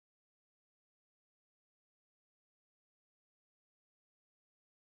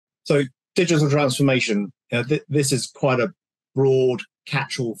So digital transformation, this is quite a broad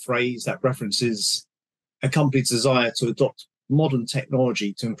catch-all phrase that references a company's desire to adopt modern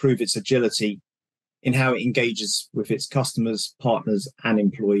technology to improve its agility in how it engages with its customers, partners, and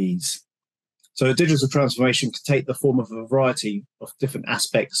employees. So a digital transformation can take the form of a variety of different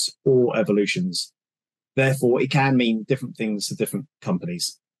aspects or evolutions. Therefore, it can mean different things to different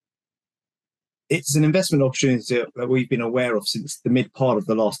companies. It's an investment opportunity that we've been aware of since the mid part of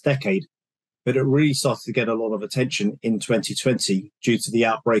the last decade, but it really started to get a lot of attention in 2020 due to the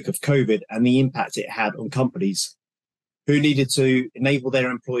outbreak of COVID and the impact it had on companies who needed to enable their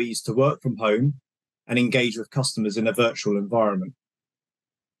employees to work from home and engage with customers in a virtual environment.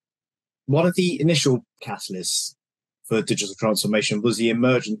 One of the initial catalysts for digital transformation was the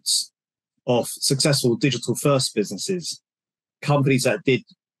emergence of successful digital-first businesses, companies that did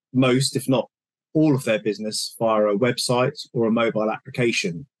most, if not all of their business via a website or a mobile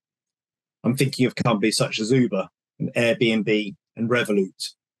application. I'm thinking of companies such as Uber and Airbnb and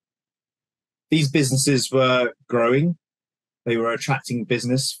Revolut. These businesses were growing, they were attracting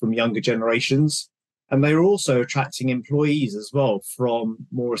business from younger generations, and they were also attracting employees as well from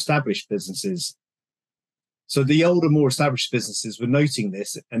more established businesses. So the older, more established businesses were noting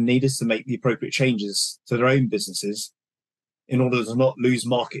this and needed to make the appropriate changes to their own businesses in order to not lose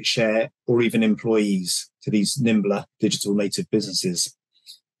market share or even employees to these nimbler digital native businesses.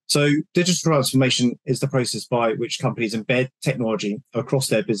 So digital transformation is the process by which companies embed technology across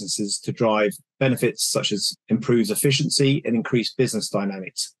their businesses to drive benefits such as improved efficiency and increased business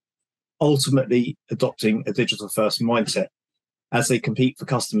dynamics, ultimately adopting a digital-first mindset as they compete for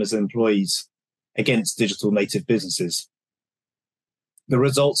customers and employees against digital native businesses. The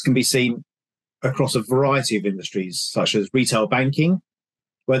results can be seen across a variety of industries, such as retail banking,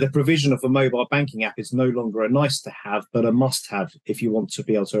 where the provision of a mobile banking app is no longer a nice to have, but a must have if you want to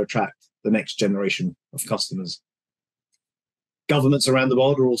be able to attract the next generation of customers. Governments around the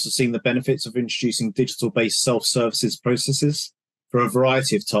world are also seeing the benefits of introducing digital-based self-services processes for a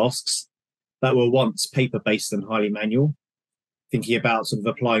variety of tasks that were once paper-based and highly manual. Thinking about sort of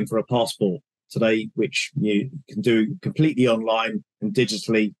applying for a passport today, which you can do completely online and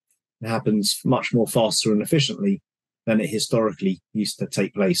digitally. It happens much more faster and efficiently than it historically used to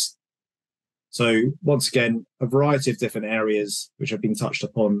take place. So once again, a variety of different areas which have been touched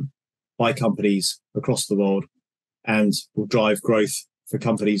upon by companies across the world and will drive growth for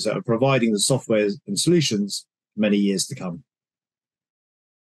companies that are providing the software and solutions for many years to come.